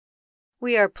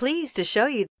We are pleased to show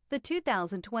you the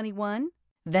 2021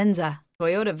 Venza.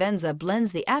 Toyota Venza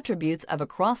blends the attributes of a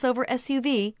crossover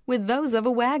SUV with those of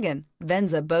a wagon.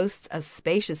 Venza boasts a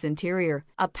spacious interior,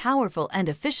 a powerful and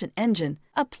efficient engine,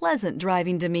 a pleasant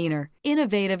driving demeanor,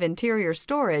 innovative interior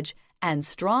storage, and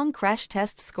strong crash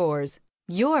test scores.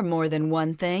 You're more than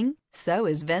one thing, so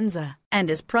is Venza, and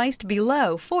is priced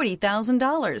below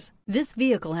 $40,000. This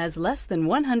vehicle has less than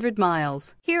 100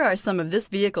 miles. Here are some of this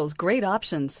vehicle's great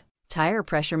options: tire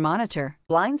pressure monitor,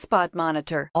 blind spot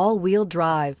monitor, all-wheel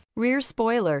drive, rear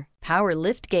spoiler, power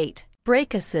lift gate,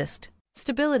 brake assist,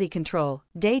 stability control,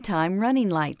 daytime running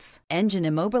lights, engine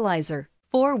immobilizer,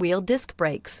 four-wheel disc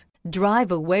brakes.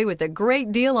 Drive away with a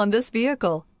great deal on this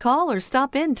vehicle. Call or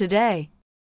stop in today.